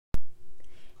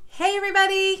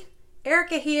everybody,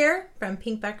 Erica here from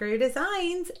Pink Buckaroo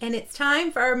Designs, and it's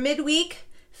time for our midweek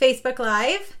Facebook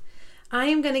Live. I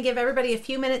am going to give everybody a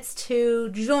few minutes to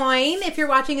join. If you're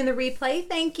watching in the replay,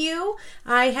 thank you.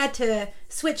 I had to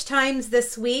switch times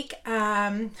this week.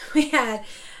 We had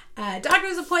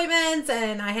doctor's appointments,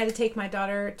 and I had to take my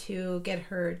daughter to get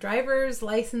her driver's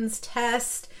license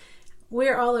test.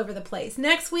 We're all over the place.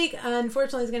 Next week,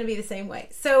 unfortunately, is going to be the same way.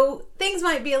 So things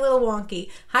might be a little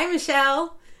wonky. Hi,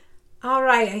 Michelle. All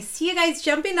right, I see you guys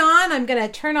jumping on. I'm going to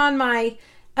turn on my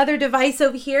other device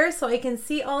over here so I can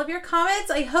see all of your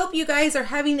comments. I hope you guys are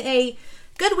having a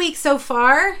good week so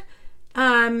far.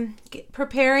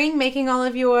 Preparing, making all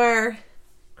of your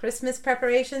Christmas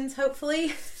preparations,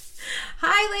 hopefully.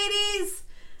 Hi, ladies.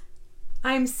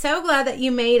 I'm so glad that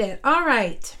you made it. All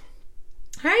right.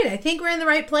 All right, I think we're in the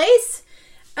right place.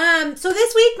 So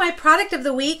this week, my product of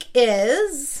the week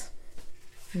is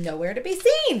nowhere to be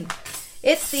seen.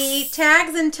 It's the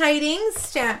Tags and Tidings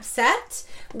stamp set,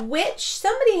 which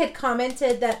somebody had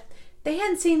commented that they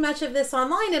hadn't seen much of this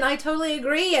online, and I totally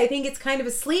agree. I think it's kind of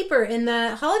a sleeper in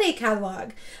the holiday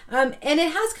catalog. And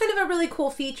it has kind of a really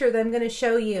cool feature that I'm going to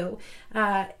show you.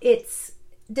 It's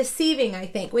deceiving, I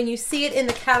think. When you see it in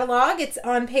the catalog, it's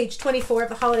on page 24 of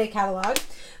the holiday catalog.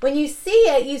 When you see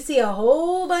it, you see a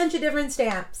whole bunch of different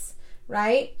stamps,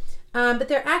 right? But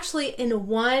they're actually in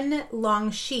one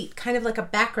long sheet, kind of like a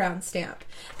background stamp.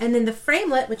 And then the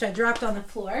framelit, which I dropped on the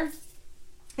floor,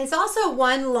 is also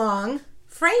one long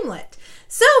framelit.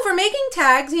 So for making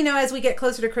tags, you know, as we get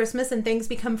closer to Christmas and things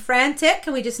become frantic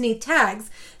and we just need tags,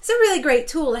 it's a really great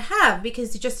tool to have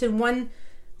because just in one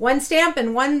stamp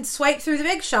and one swipe through the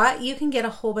big shot, you can get a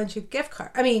whole bunch of gift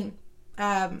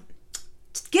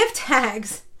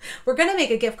tags. We're going to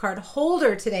make a gift card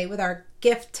holder today with our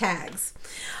gift tags.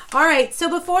 All right, so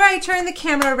before I turn the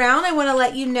camera around, I want to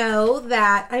let you know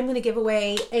that I'm going to give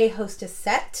away a hostess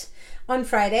set on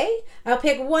Friday. I'll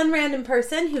pick one random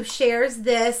person who shares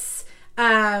this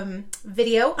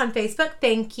video on Facebook.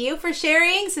 Thank you for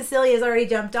sharing. Cecilia's already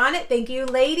jumped on it. Thank you,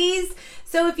 ladies.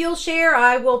 So if you'll share,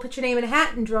 I will put your name in a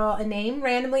hat and draw a name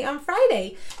randomly on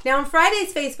Friday. Now on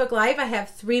Friday's Facebook Live, I have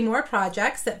 3 more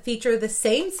projects that feature the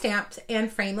same stamps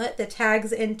and framelit, the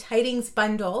Tags and Tidings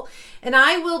bundle. And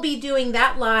I will be doing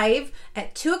that live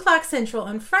at 2 o'clock Central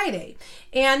on Friday.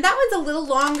 And that one's a little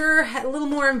longer, a little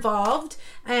more involved.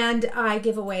 And I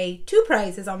give away 2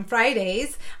 prizes on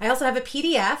Fridays. I also have a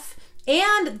PDF.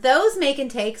 And those make and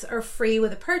takes are free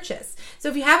with a purchase. So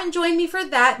if you haven't joined me for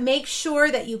that, make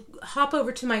sure that you hop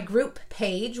over to my group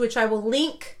page, which I will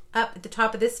link up at the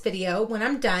top of this video when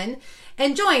I'm done,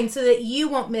 and join so that you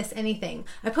won't miss anything.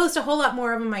 I post a whole lot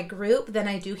more on my group than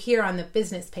I do here on the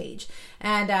business page.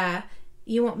 And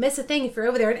you won't miss a thing if you're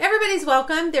over there. And everybody's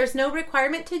welcome. There's no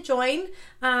requirement to join.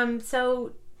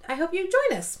 So I hope you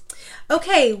join us.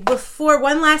 Okay, before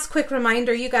one last quick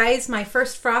reminder, you guys, my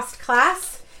First Frost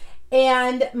class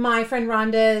and my friend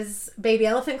Rhonda's baby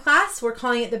elephant class, we're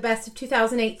calling it the best of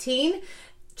 2018.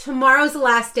 Tomorrow's the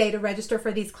last day to register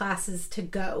for these classes to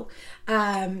go.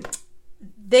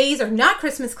 These are not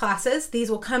Christmas classes.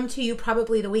 These will come to you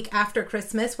probably the week after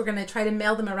Christmas. We're going to try to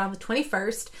mail them around the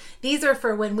 21st. These are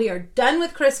for when we are done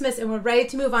with Christmas and we're ready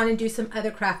to move on and do some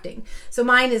other crafting. So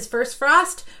mine is First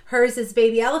Frost, hers is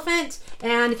Baby Elephant,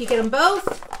 and if you get them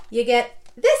both, you get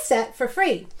this set for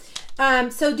free.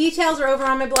 So details are over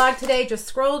on my blog today. Just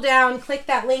scroll down, click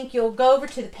that link. You'll go over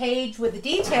to the page with the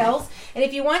details. And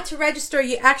if you want to register,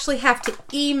 you actually have to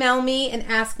email me and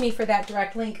ask me for that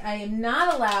direct link. I am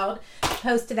not allowed to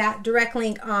post that direct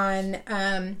link on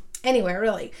anywhere,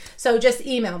 really. So just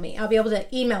email me. I'll be able to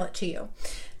email it to you.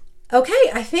 Okay,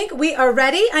 I think we are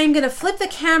ready. I'm going to flip the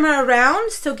camera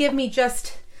around. So give me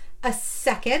just a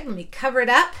second. Let me cover it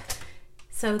up,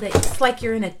 so that it's like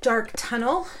you're in a dark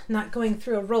tunnel, not going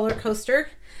through a roller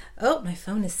coaster. Oh, my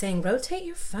phone is saying rotate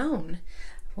your phone.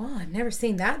 Wow, I've never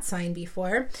seen that sign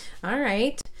before. All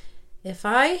right. If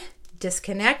I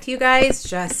disconnect, you guys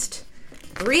just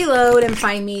reload and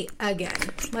find me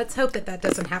again. Let's hope that that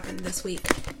doesn't happen this week.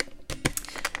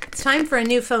 It's time for a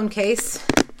new phone case.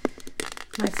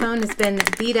 My phone has been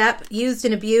beat up, used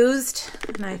and abused,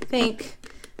 and I think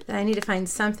that I need to find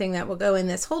something that will go in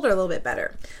this holder a little bit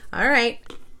better. All right,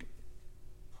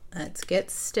 let's get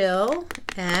still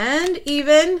and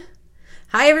even.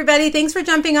 Hi everybody, thanks for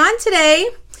jumping on today.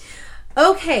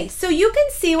 Okay, so you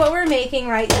can see what we're making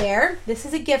right there. This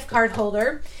is a gift card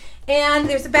holder, and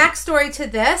there's a backstory to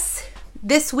this.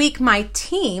 This week, my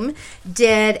team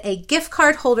did a gift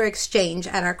card holder exchange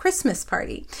at our Christmas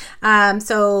party.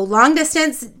 So long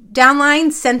distance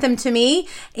downline sent them to me,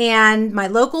 and my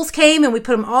locals came and we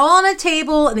put them all on a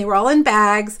table, and they were all in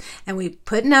bags, and we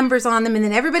put numbers on them, and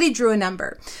then everybody drew a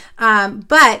number.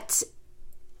 But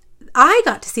I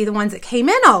got to see the ones that came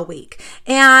in all week.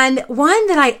 And one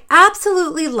that I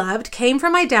absolutely loved came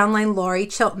from my downline, Lori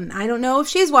Chilton. I don't know if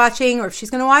she's watching or if she's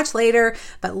going to watch later,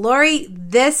 but Lori,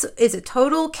 this is a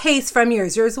total case from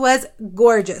yours. Yours was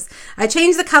gorgeous. I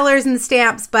changed the colors and the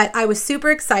stamps, but I was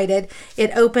super excited.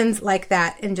 It opens like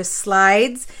that and just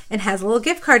slides and has a little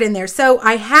gift card in there. So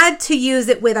I had to use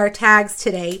it with our tags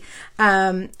today.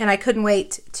 And I couldn't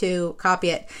wait to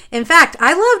copy it. In fact,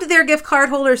 I loved their gift card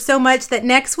holders so much that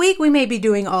next week we may be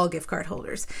doing all gift card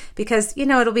holders because, you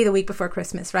know, it'll be the week before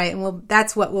Christmas, right? And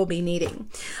that's what we'll be needing.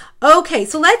 Okay,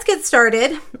 so let's get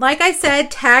started. Like I said,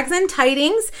 tags and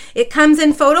tidings. It comes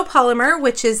in photopolymer,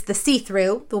 which is the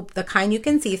see-through, the kind you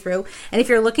can see through. And if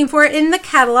you're looking for it in the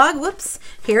catalog, whoops,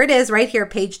 here it is right here,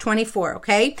 page 24,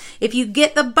 okay? If you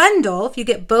get the bundle, if you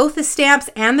get both the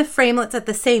stamps and the framelits at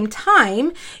the same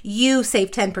time, you save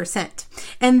 10%.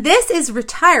 And this is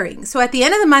retiring. So at the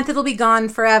end of the month, it'll be gone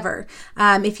forever.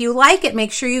 If you like it,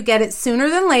 make sure you get it sooner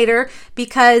than later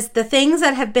because the things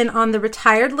that have been on the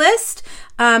retired list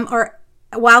are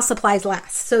while supplies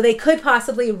last. So they could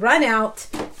possibly run out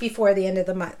before the end of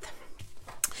the month.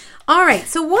 All right,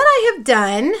 so what I have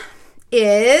done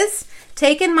is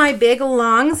taken my big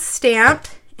long stamp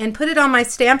and put it on my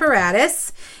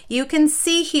Stamparatus. You can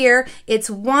see here, it's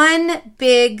one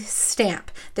big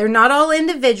stamp. They're not all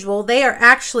individual. They are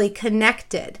actually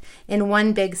connected in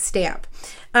one big stamp.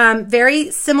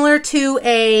 Very similar to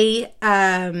a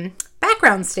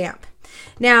background stamp.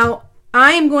 Now,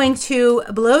 I am going to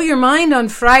blow your mind on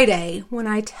Friday when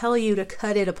I tell you to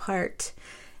cut it apart.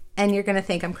 And you're going to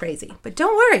think I'm crazy. But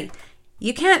don't worry.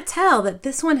 You can't tell that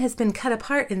this one has been cut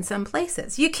apart in some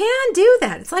places. You can do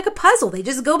that. It's like a puzzle. They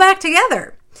just go back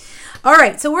together. All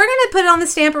right, so we're going to put it on the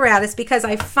Stamparatus because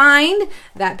I find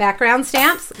that background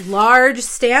stamps, large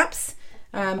stamps,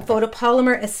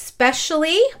 photopolymer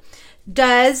especially,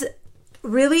 does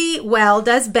really well,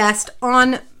 does best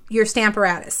on your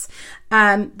Stamparatus.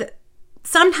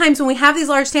 Sometimes when we have these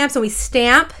large stamps and we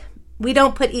stamp, we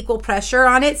don't put equal pressure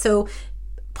on it, so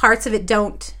parts of it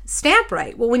don't stamp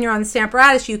right. Well, when you're on the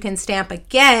Stamparatus, you can stamp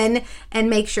again and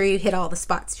make sure you hit all the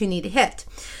spots you need to hit.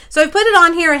 So I put it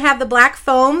on here. I have the black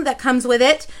foam that comes with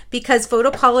it because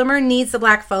photopolymer needs the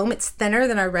black foam. It's thinner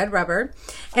than our red rubber.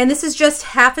 And this is just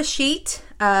half a sheet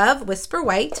of Whisper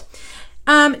White.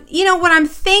 You know, what I'm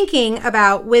thinking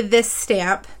about with this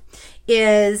stamp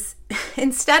is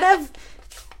instead of,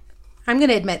 I'm going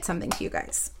to admit something to you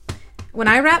guys. When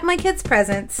I wrap my kids'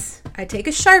 presents, I take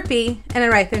a Sharpie and I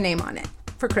write their name on it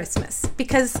for Christmas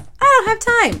because I don't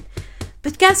have time.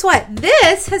 But guess what?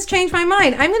 This has changed my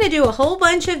mind. I'm going to do a whole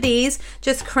bunch of these,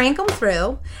 just crank them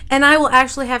through, and I will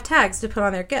actually have tags to put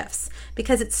on their gifts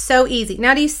because it's so easy.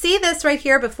 Now, do you see this right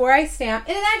here before I stamp?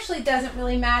 And it actually doesn't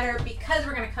really matter because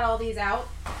we're going to cut all these out.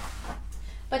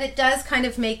 But it does kind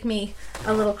of make me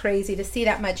a little crazy to see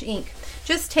that much ink.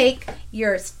 Just take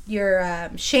your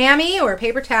chamois or a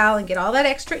paper towel and get all that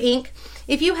extra ink.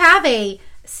 If you have a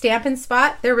Stampin'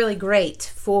 Spot, they're really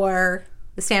great for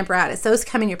the Stamparatus. Those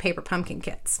come in your paper pumpkin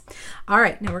kits. All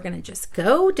right, now we're going to just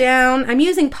go down. I'm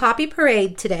using Poppy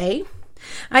Parade today.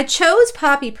 I chose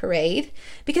Poppy Parade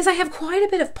because I have quite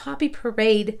a bit of Poppy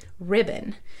Parade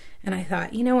ribbon. And I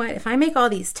thought, you know what? If I make all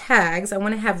these tags, I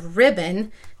want to have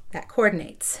ribbon that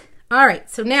coordinates. All right,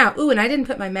 so now, ooh, and I didn't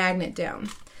put my magnet down.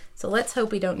 So let's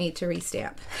hope we don't need to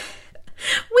restamp.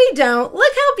 We don't.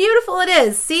 Look how beautiful it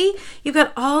is. See, you've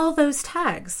got all those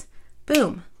tags.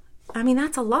 Boom. I mean,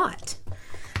 that's a lot.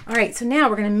 All right, so now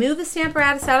we're going to move the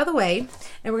Stamparatus out of the way,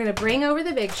 and we're going to bring over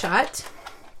the Big Shot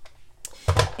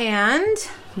and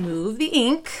move the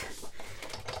ink.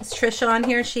 Is Trisha on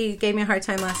here? She gave me a hard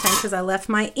time last time because I left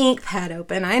my ink pad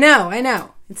open. I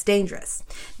know. It's dangerous.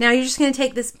 Now you're just going to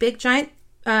take this big giant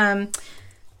framelit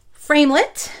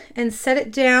and set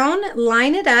it down,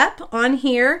 line it up on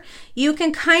here. You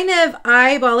can kind of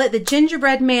eyeball it. The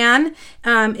gingerbread man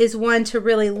is one to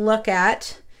really look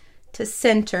at to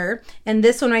center, and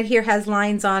this one right here has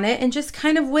lines on it, and just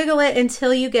kind of wiggle it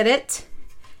until you get it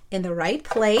in the right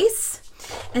place,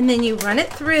 and then you run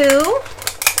it through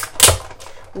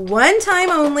one time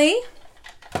only,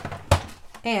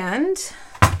 and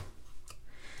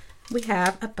we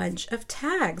have a bunch of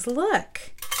tags.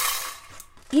 Look.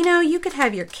 You know, you could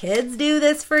have your kids do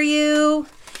this for you.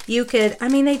 You could, I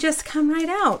mean, they just come right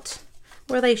out.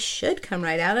 Or they should come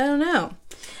right out. I don't know.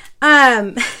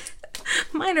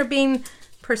 Mine are being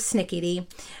persnickety.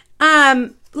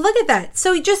 Look at that.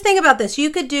 So just think about this. You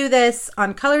could do this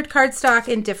on colored cardstock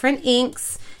in different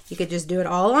inks. You could just do it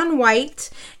all on white.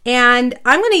 And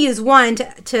I'm going to use one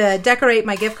to decorate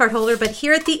my gift card holder. But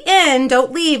here at the end,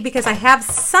 don't leave, because I have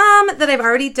some that I've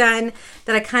already done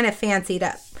that I kind of fancied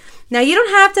up. Now, you don't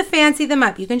have to fancy them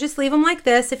up. You can just leave them like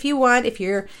this if you want. If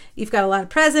you've got a lot of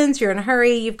presents, you're in a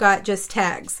hurry, you've got just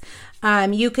tags.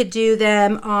 You could do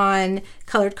them on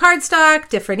colored cardstock,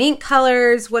 different ink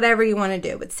colors, whatever you want to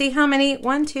do. But see how many?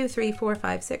 1, 2, 3, 4,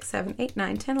 5, 6, 7, 8,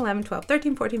 9, 10, 11, 12,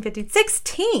 13, 14, 15,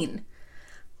 16.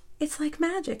 It's like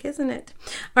magic, isn't it?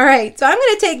 All right, so I'm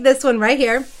going to take this one right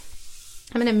here.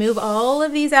 I'm going to move all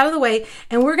of these out of the way,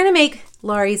 and we're going to make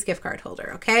Laurie's gift card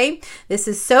holder, okay? This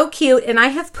is so cute, and I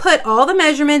have put all the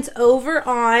measurements over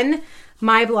on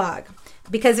my blog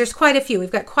because there's quite a few.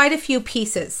 We've got quite a few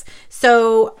pieces.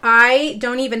 So I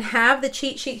don't even have the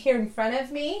cheat sheet here in front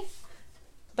of me,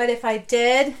 but if I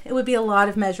did, it would be a lot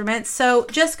of measurements. So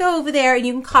just go over there and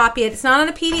you can copy it. It's not on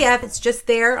a PDF. It's just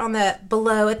there on the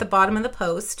below at the bottom of the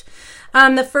post.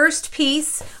 The first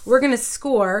piece, we're going to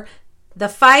score the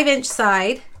 5-inch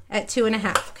side at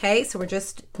 2.5. Okay, so we're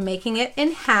just making it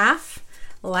in half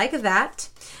like that.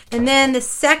 And then the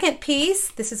second piece,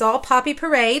 this is all Poppy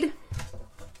Parade.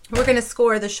 We're going to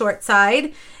score the short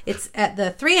side. It's at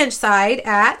the 3-inch side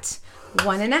at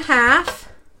 1.5.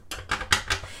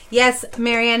 Yes,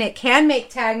 Marianne, it can make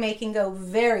tag making go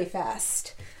very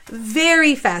fast.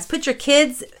 Very fast. Put your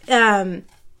kids to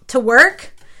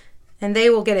work and they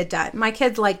will get it done. My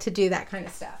kids like to do that kind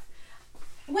of stuff.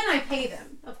 When I pay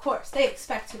them, of course, they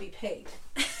expect to be paid.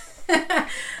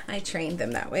 I trained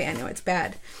them that way. I know it's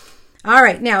bad. All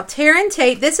right, now tear and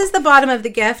tape. This is the bottom of the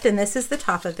gift and this is the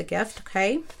top of the gift,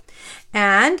 okay?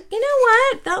 And you know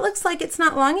what? That looks like it's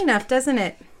not long enough, doesn't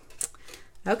it?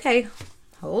 Okay,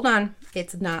 hold on.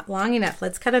 It's not long enough.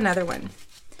 Let's cut another one.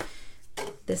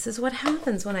 This is what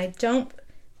happens when I don't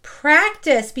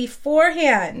practice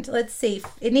beforehand. Let's see.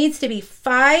 It needs to be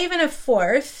 5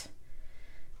 1/4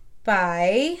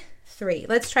 by 3.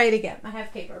 Let's try it again. I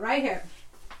have paper right here.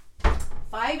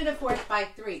 5 1/4 by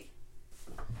 3.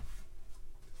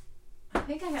 I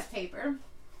think I have paper.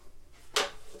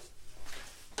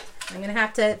 I'm going to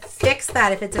have to fix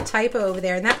that if it's a typo over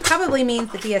there. And that probably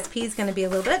means the DSP is going to be a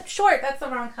little bit short. That's the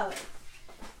wrong color.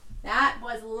 That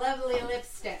was lovely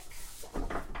lipstick.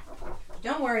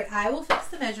 Don't worry, I will fix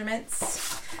the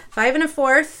measurements. 5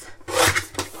 1/4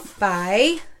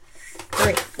 by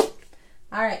 3.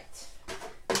 All right.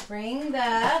 Bring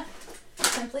the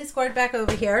Simply Scored back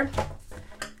over here.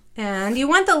 And you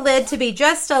want the lid to be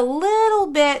just a little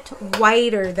bit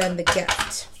wider than the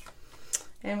gift.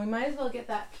 And we might as well get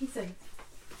that piece of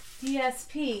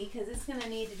DSP because it's going to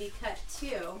need to be cut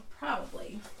too,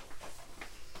 probably.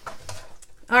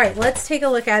 All right, let's take a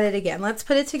look at it again. Let's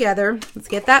put it together. Let's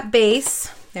get that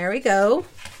base. There we go.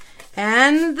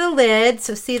 And the lid.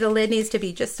 So see, the lid needs to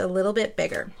be just a little bit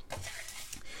bigger.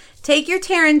 Take your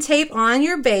tear and tape on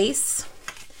your base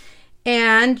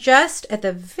and just at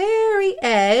the very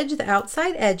edge, the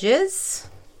outside edges,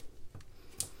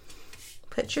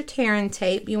 put your tear and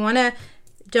tape. You want to,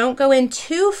 don't go in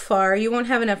too far. You won't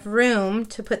have enough room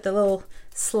to put the little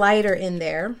slider in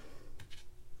there.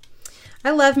 I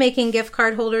love making gift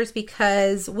card holders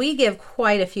because we give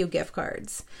quite a few gift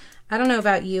cards. I don't know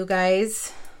about you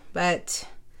guys, but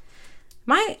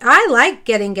I like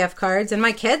getting gift cards and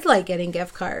my kids like getting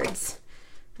gift cards.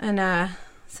 And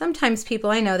sometimes people,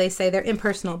 I know they say they're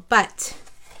impersonal, but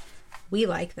we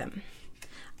like them.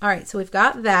 All right, so we've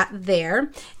got that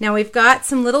there. Now we've got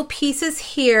some little pieces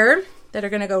here that are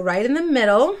going to go right in the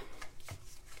middle.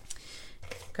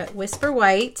 Got Whisper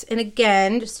White. And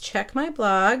again, just check my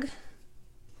blog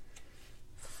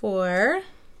for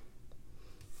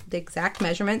the exact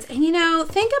measurements. And you know,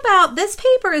 think about this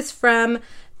paper is from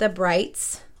the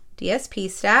Brights DSP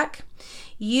stack.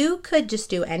 You could just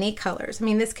do any colors. I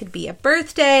mean, this could be a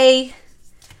birthday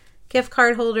gift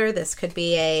card holder. This could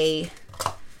be a,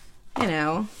 you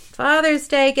know, Father's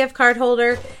Day gift card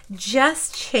holder.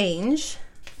 Just change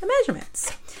the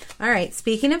measurements. All right,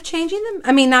 speaking of changing them,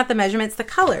 I mean, not the measurements, the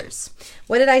colors.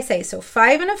 What did I say? So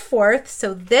 5 1/4.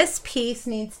 So this piece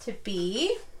needs to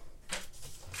be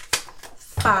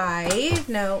 5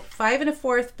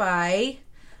 1/4 by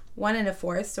 1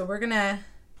 1/4. So we're gonna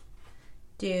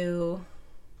do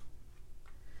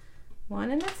 1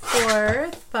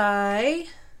 1/4 by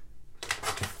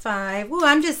 5. Ooh,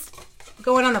 I'm just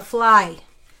going on the fly.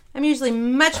 I'm usually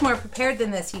much more prepared than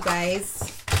this, you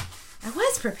guys. I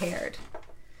was prepared.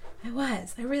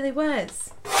 I really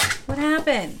was. What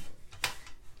happened?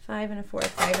 5 1/4,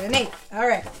 5 1/8. All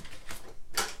right.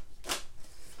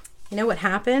 You know what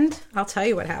happened? I'll tell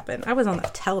you what happened. I was on the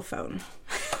telephone.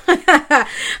 I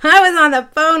was on the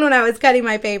phone when I was cutting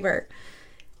my paper.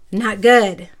 Not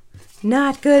good.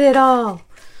 Not good at all.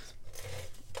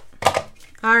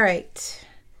 All right.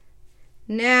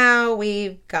 Now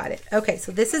we've got it. Okay,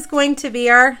 so this is going to be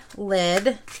our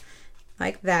lid,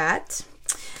 like that.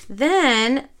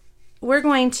 Then we're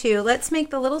going to, let's make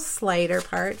the little slider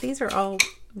part. These are all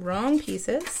wrong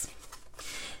pieces.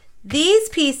 These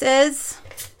pieces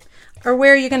are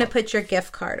where you're going to put your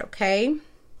gift card, okay?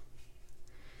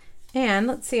 And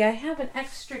let's see, I have an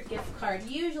extra gift card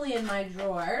usually in my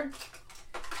drawer.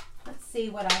 Let's see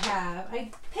what I have.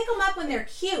 I pick them up when they're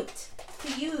cute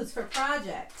to use for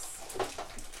projects.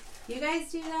 You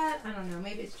guys do that? I don't know.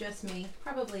 Maybe it's just me.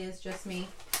 Probably is just me.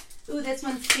 Ooh, this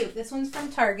one's cute. This one's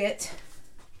from Target.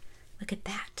 Look at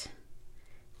that.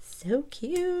 So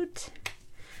cute.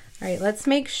 All right, let's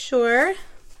make sure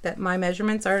that my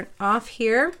measurements aren't off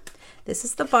here. This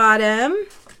is the bottom.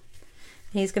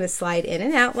 He's going to slide in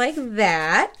and out like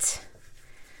that.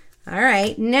 All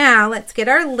right, now let's get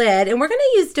our lid. And we're going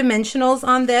to use dimensionals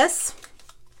on this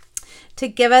to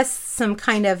give us some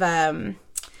kind of a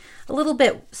little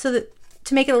bit, so that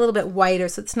to make it a little bit wider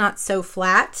so it's not so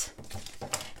flat.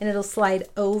 And it'll slide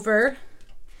over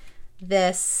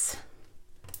this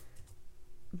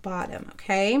bottom,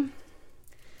 okay?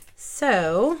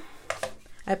 So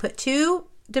I put 2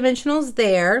 dimensionals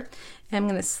there. I'm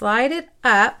going to slide it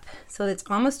up so that it's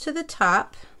almost to the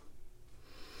top.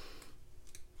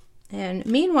 And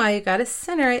meanwhile, you got to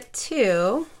center it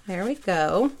too. There we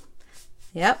go.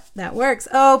 Yep, that works.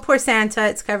 Oh, poor Santa,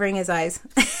 it's covering his eyes.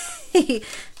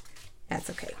 That's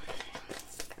okay.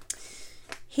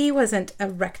 He wasn't a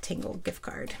rectangle gift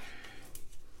card.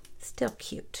 Still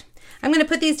cute. I'm going to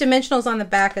put these dimensionals on the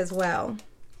back as well,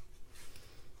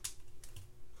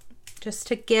 just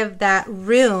to give that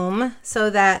room so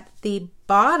that the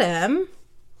bottom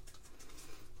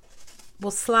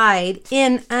will slide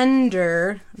in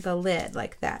under the lid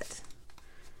like that.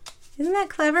 Isn't that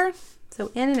clever?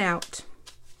 So in and out.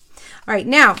 All right,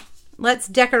 now let's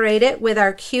decorate it with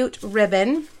our cute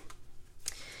ribbon.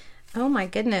 Oh my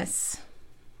goodness.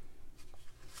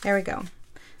 There we go.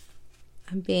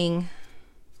 I'm being,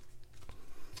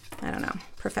 I don't know,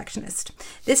 perfectionist.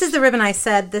 This is the ribbon I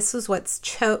said. This was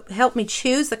what's helped me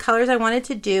choose the colors I wanted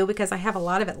to do because I have a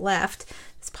lot of it left.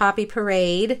 This Poppy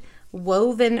Parade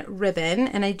woven ribbon,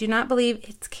 and I do not believe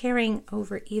it's carrying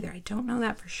over either. I don't know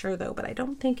that for sure though, but I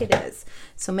don't think it is.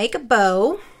 So make a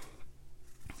bow,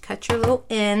 cut your little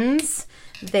ends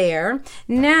there.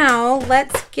 Now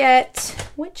let's get,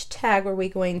 which tag are we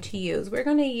going to use? We're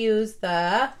going to use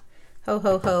the ho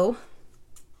ho ho.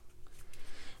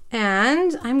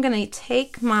 And I'm going to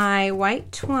take my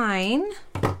white twine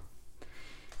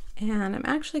and I'm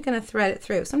actually going to thread it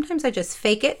through. Sometimes I just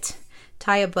fake it,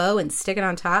 tie a bow and stick it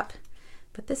on top.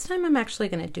 But this time I'm actually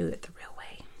going to do it the real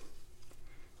way.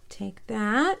 Take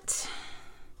that,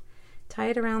 tie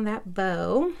it around that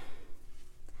bow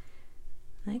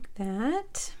like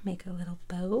that. Make a little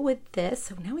bow with this.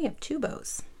 So now we have 2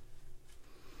 bows.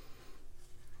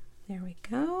 There we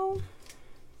go.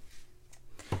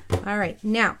 All right,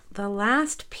 now the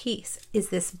last piece is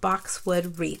this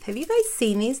boxwood wreath. Have you guys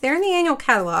seen these? They're in the annual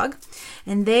catalog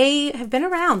and they have been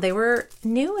around. They were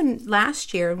new in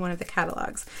last year in one of the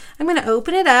catalogs. I'm going to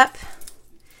open it up,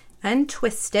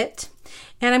 untwist it,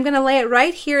 and I'm going to lay it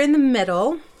right here in the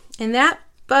middle, and that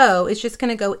bow is just going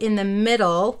to go in the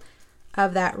middle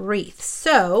of that wreath.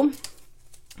 So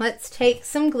let's take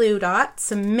some glue dots,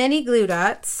 some mini glue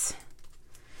dots,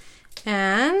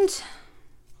 and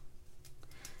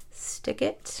stick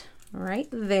it right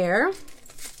there.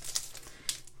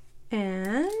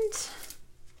 And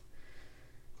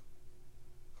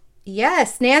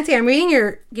yes, Nancy, I'm reading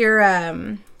your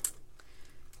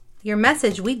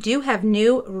message. We do have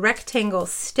new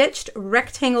stitched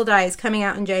rectangle dies coming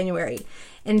out in January.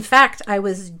 In fact, I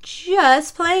was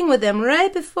just playing with them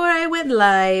right before I went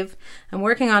live. I'm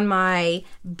working on my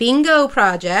bingo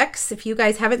projects. If you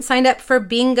guys haven't signed up for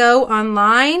bingo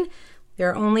online, there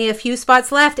are only a few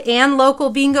spots left, and local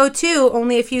bingo too,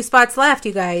 only a few spots left,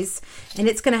 you guys. And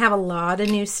it's going to have a lot of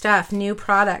new stuff, new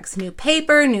products, new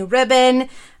paper, new ribbon,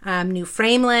 new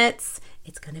framelits.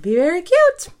 It's going to be very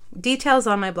cute. Details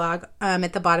on my blog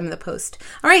at the bottom of the post.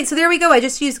 All right, so there we go. I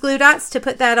just used glue dots to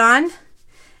put that on.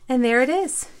 And there it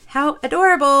is. How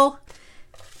adorable.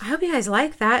 I hope you guys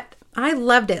like that. I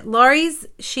loved it. Laurie's,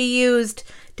 she used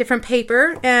different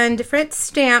paper and different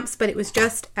stamps, but it was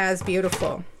just as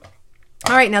beautiful.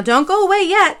 All right, now don't go away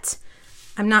yet.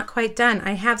 I'm not quite done.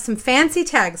 I have some fancy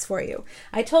tags for you.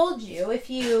 I told you if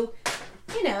you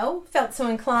felt so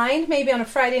inclined, maybe on a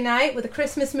Friday night with a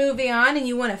Christmas movie on and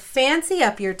you want to fancy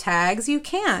up your tags, you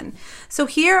can. So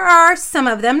here are some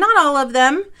of them, not all of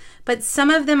them, but some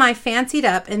of them I fancied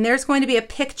up, and there's going to be a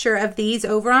picture of these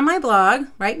over on my blog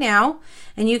right now,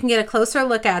 and you can get a closer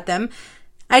look at them.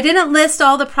 I didn't list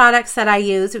all the products that I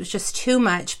use. It was just too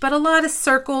much, but a lot of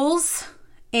circles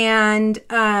and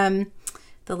the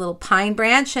little pine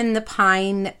branch and the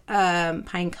pine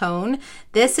cone.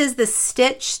 This is the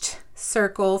stitched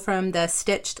circle from the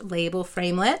Stitched Label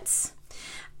Framelits.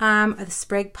 The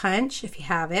sprig punch, if you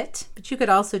have it, but you could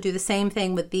also do the same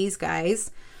thing with these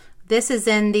guys. This is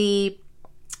in the,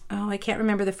 oh, I can't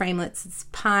remember the framelits. It's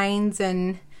pines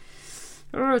and,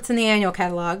 oh, it's in the annual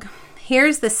catalog.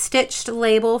 Here's the Stitched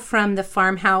Label from the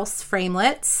Farmhouse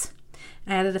Framelits.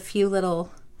 I added a few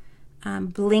little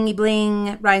blingy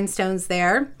bling rhinestones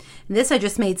there. And this I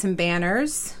just made some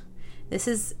banners. This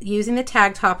is using the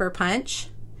tag topper punch.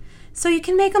 So you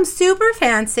can make them super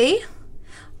fancy.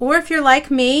 Or if you're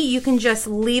like me, you can just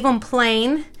leave them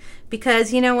plain,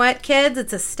 because you know what, kids?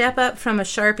 It's a step up from a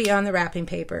Sharpie on the wrapping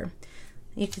paper.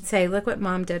 You could say, look what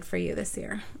Mom did for you this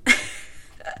year.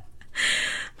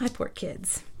 My poor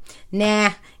kids.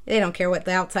 Nah, they don't care what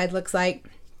the outside looks like.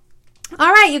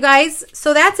 All right, you guys.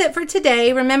 So that's it for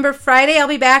today. Remember, Friday I'll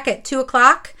be back at 2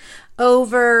 o'clock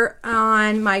over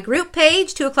on my group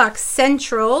page, 2 o'clock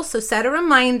Central. So set a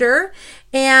reminder.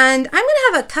 And I'm going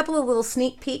to have a couple of little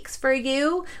sneak peeks for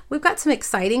you. We've got some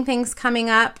exciting things coming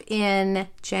up in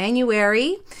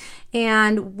January,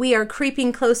 and we are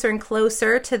creeping closer and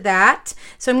closer to that.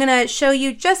 So I'm going to show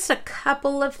you just a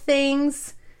couple of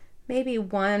things, maybe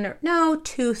one or no,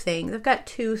 two things. I've got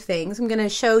two things. I'm going to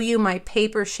show you my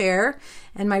paper share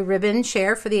and my ribbon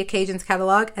share for the Occasions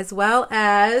catalog, as well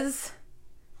as,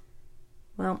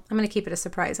 well, I'm going to keep it a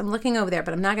surprise. I'm looking over there,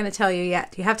 but I'm not going to tell you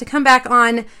yet. You have to come back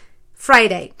on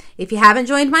Friday. If you haven't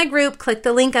joined my group, click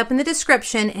the link up in the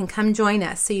description and come join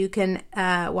us so you can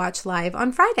watch live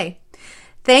on Friday.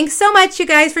 Thanks so much, you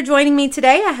guys, for joining me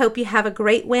today. I hope you have a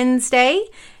great Wednesday,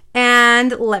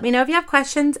 and let me know if you have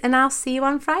questions, and I'll see you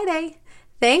on Friday.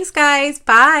 Thanks, guys.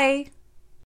 Bye.